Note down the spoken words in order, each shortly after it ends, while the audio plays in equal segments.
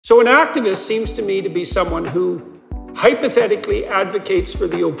So an activist seems to me to be someone who hypothetically advocates for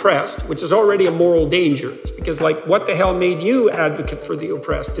the oppressed, which is already a moral danger. It's because, like, what the hell made you advocate for the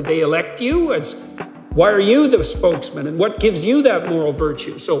oppressed? Did they elect you? Why are you the spokesman? And what gives you that moral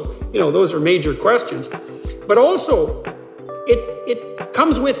virtue? So, those are major questions. But also, it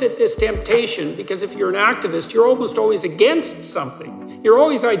comes with it this temptation, because if you're an activist, you're almost always against something. You're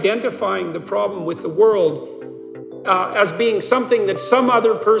always identifying the problem with the world as being something that some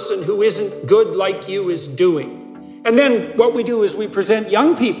other person who isn't good like you is doing. And then what we do is we present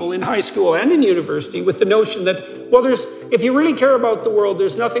young people in high school and in university with the notion that, well, if you really care about the world,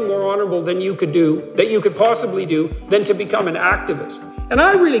 there's nothing more honorable than you could possibly do than to become an activist. And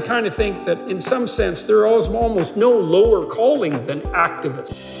I really kind of think that in some sense, there is almost no lower calling than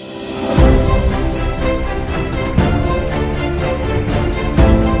activist.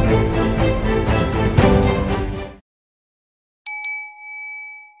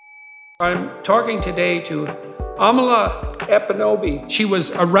 I'm talking today to Amala Ekpunobi. She was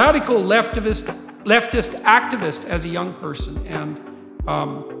a radical leftist activist as a young person, and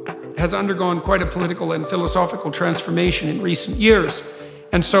has undergone quite a political and philosophical transformation in recent years.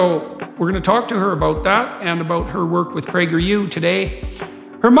 And so we're going to talk to her about that and about her work with PragerU today.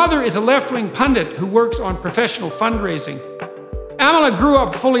 Her mother is a left-wing pundit who works on professional fundraising. Amala grew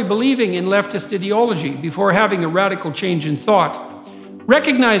up fully believing in leftist ideology before having a radical change in thought.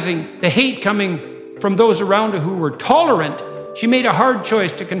 Recognizing the hate coming from those around her who were tolerant, she made a hard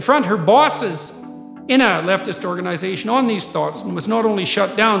choice to confront her bosses in a leftist organization on these thoughts, and was not only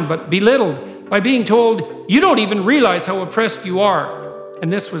shut down, but belittled by being told, "You don't even realize how oppressed you are."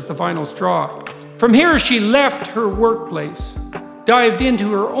 And this was the final straw. From here, she left her workplace, dived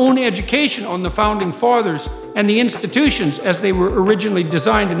into her own education on the founding fathers and the institutions as they were originally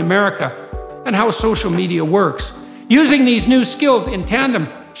designed in America, and how social media works. Using these new skills in tandem,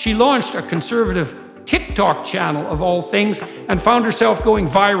 she launched a conservative TikTok channel of all things and found herself going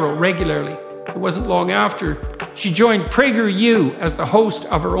viral regularly. It wasn't long after she joined PragerU as the host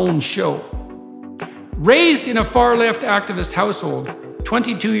of her own show. Raised in a far-left activist household,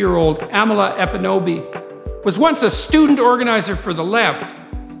 22-year-old Amala Ekpunobi was once a student organizer for the left.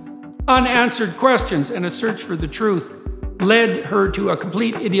 Unanswered questions and a search for the truth led her to a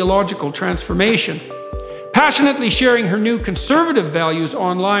complete ideological transformation. Passionately sharing her new conservative values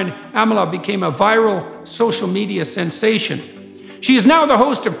online, Amala became a viral social media sensation. She is now the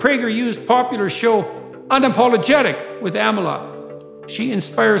host of PragerU's popular show, Unapologetic with Amala. She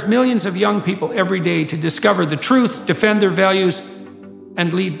inspires millions of young people every day to discover the truth, defend their values,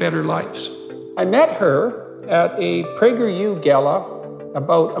 and lead better lives. I met her at a PragerU gala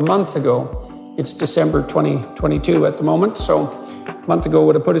about a month ago. It's December 2022 at the moment, so a month ago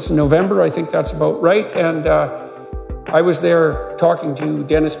would have put us in November. I think that's about right. And I was there talking to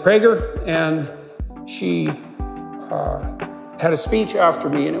Dennis Prager, and she had a speech after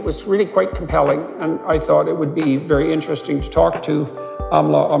me, and it was really quite compelling. And I thought it would be very interesting to talk to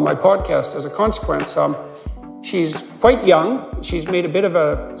Amala on my podcast as a consequence. She's quite young. She's made a bit of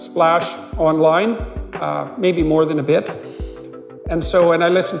a splash online, maybe more than a bit. And so when I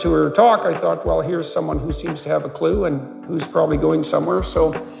listened to her talk, I thought, well, here's someone who seems to have a clue and who's probably going somewhere.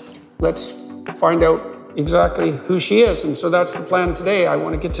 So let's find out exactly who she is. And so that's the plan today. I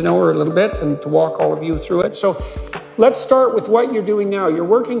want to get to know her a little bit and to walk all of you through it. So let's start with what you're doing now. You're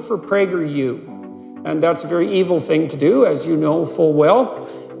working for PragerU, and that's a very evil thing to do, as you know full well.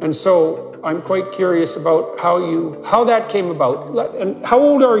 And so I'm quite curious about how that came about. And how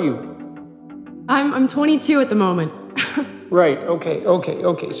old are you? I'm 22 at the moment. Right.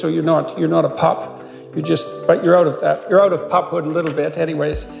 Okay. So you're not a pup. But you're out of that. You're out of puphood a little bit,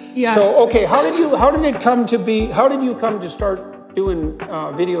 anyways. Yeah. So okay, how did you come to start doing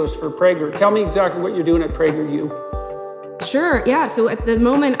videos for Prager? Tell me exactly what you're doing at PragerU. Sure, yeah. So at the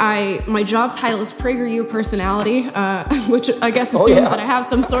moment, my job title is PragerU personality, which I guess assumes that I have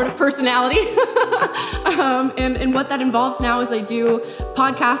some sort of personality. And what that involves now is I do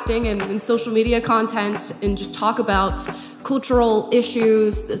podcasting and social media content and just talk about cultural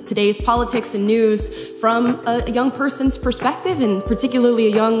issues, today's politics and news from a young person's perspective, and particularly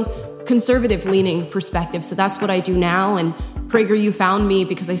a young conservative-leaning perspective. So that's what I do now. And PragerU found me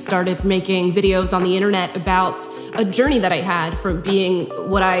because I started making videos on the internet about a journey that I had from being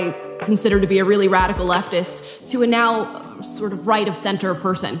what I consider to be a really radical leftist to a now sort of right-of-center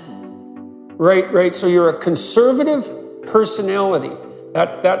person. Right. So you're a conservative personality.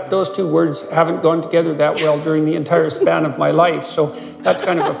 Those two words haven't gone together that well during the entire span of my life. So that's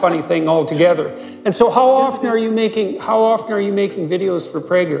kind of a funny thing altogether. And so how often are you making videos for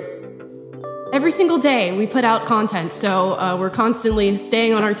Prager? Every single day we put out content. So we're constantly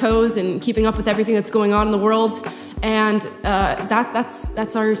staying on our toes and keeping up with everything that's going on in the world. And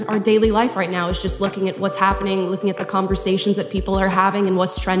that's our daily life right now, is just looking at what's happening, looking at the conversations that people are having and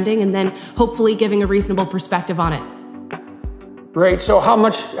what's trending, and then hopefully giving a reasonable perspective on it. Right. So how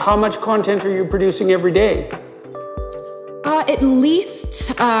much content are you producing every day? At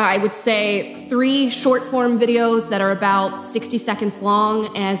least, I would say 3 short-form videos that are about 60 seconds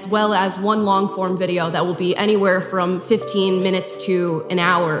long, as well as 1 long-form video that will be anywhere from 15 minutes to an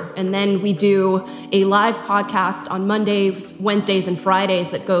hour. And then we do a live podcast on Mondays, Wednesdays, and Fridays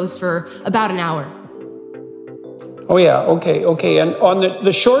that goes for about an hour. Oh, yeah. Okay. And on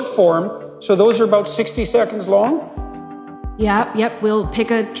the short form, so those are about 60 seconds long? Yep. We'll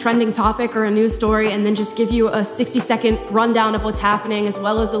pick a trending topic or a news story and then just give you a 60-second rundown of what's happening, as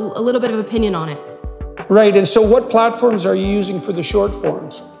well as a little bit of opinion on it. Right. And so what platforms are you using for the short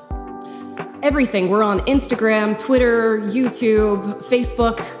forms? Everything. We're on Instagram, Twitter, YouTube,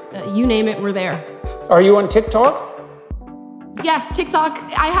 Facebook, you name it, we're there. Are you on TikTok? Yes, TikTok.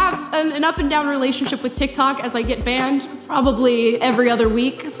 I have an up and down relationship with TikTok, as I get banned probably every other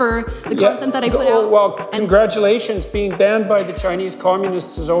week for the content that I put out. Well, congratulations. Being banned by the Chinese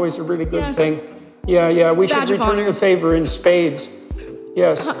communists is always a really good thing. Yeah. We should return the favor in spades.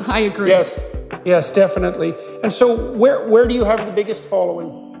 Yes. I agree. Yes, definitely. And so where do you have the biggest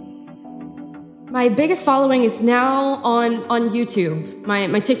following? My biggest following is now on YouTube.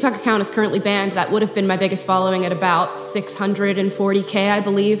 My TikTok account is currently banned. That would have been my biggest following at about 640K, I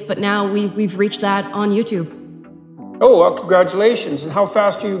believe. But now we've reached that on YouTube. Oh, well, congratulations. And how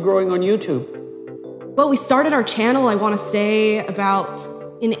fast are you growing on YouTube? Well, we started our channel, I want to say, about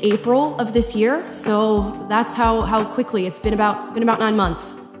in April of this year. So that's how quickly. It's been about 9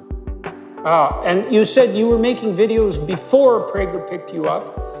 months. And you said you were making videos before Prager picked you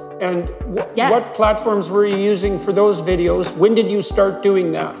up. And what platforms were you using for those videos? When did you start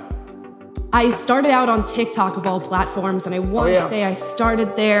doing that? I started out on TikTok, of all platforms, and I want to say I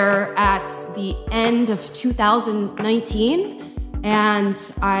started there at the end of 2019. And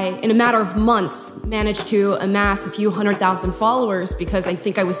I, in a matter of months, managed to amass a few 100,000 followers, because I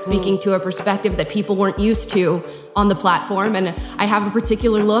think I was speaking to a perspective that people weren't used to on the platform. And I have a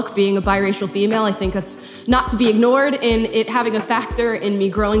particular look, being a biracial female. I think that's not to be ignored in it having a factor in me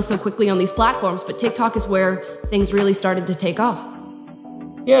growing so quickly on these platforms. But TikTok is where things really started to take off.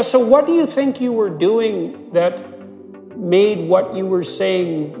 Yeah, so what do you think you were doing that made what you were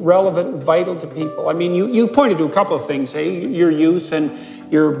saying relevant and vital to people? I mean, you pointed to a couple of things, your youth and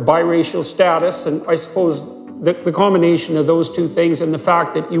your biracial status, and I suppose the combination of those two things and the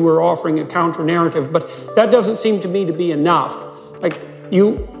fact that you were offering a counter narrative, but that doesn't seem to me to be enough. Like,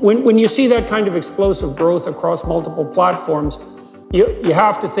 when you see that kind of explosive growth across multiple platforms, you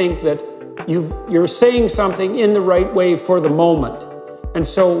have to think that you're saying something in the right way for the moment. And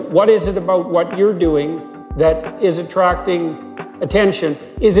so what is it about what you're doing that is attracting attention?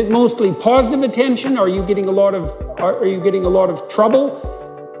 Is it mostly positive attention? Are you getting a lot of trouble?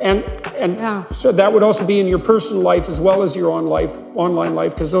 And so that would also be in your personal life as well as your online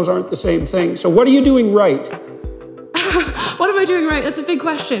life, because those aren't the same thing. So what are you doing right? What am I doing right? That's a big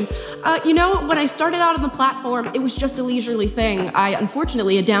question. When I started out on the platform, it was just a leisurely thing. I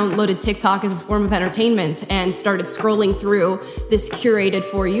unfortunately had downloaded TikTok as a form of entertainment and started scrolling through this curated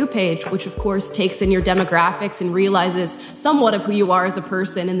For You page, which of course takes in your demographics and realizes somewhat of who you are as a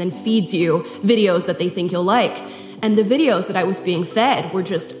person, and then feeds you videos that they think you'll like. And the videos that I was being fed were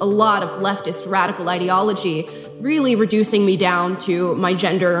just a lot of leftist radical ideology, really reducing me down to my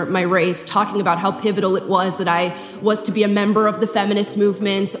gender, my race, talking about how pivotal it was that I was to be a member of the feminist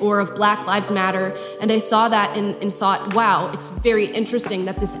movement or of Black Lives Matter. And I saw that and thought, wow, it's very interesting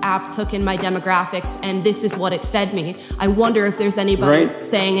that this app took in my demographics and this is what it fed me. I wonder if there's anybody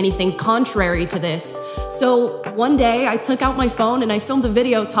saying anything contrary to this. So one day I took out my phone and I filmed a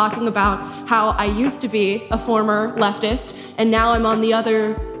video talking about how I used to be a former leftist and now I'm on the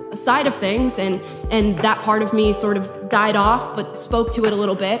other side of things, and that part of me sort of died off, but spoke to it a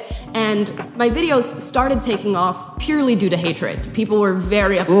little bit. And my videos started taking off purely due to hatred. People were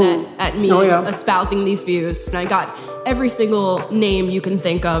very upset at me espousing these views, and I got every single name you can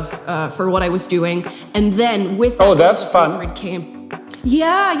think of for what I was doing. And then with that, that's fun. Hatred came.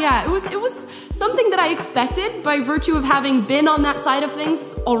 Yeah. It was something that I expected by virtue of having been on that side of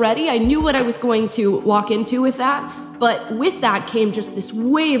things already. I knew what I was going to walk into with that. But with that came just this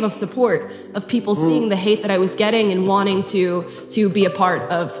wave of support of people seeing the hate that I was getting and wanting to be a part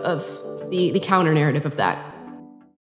of the counter narrative of that.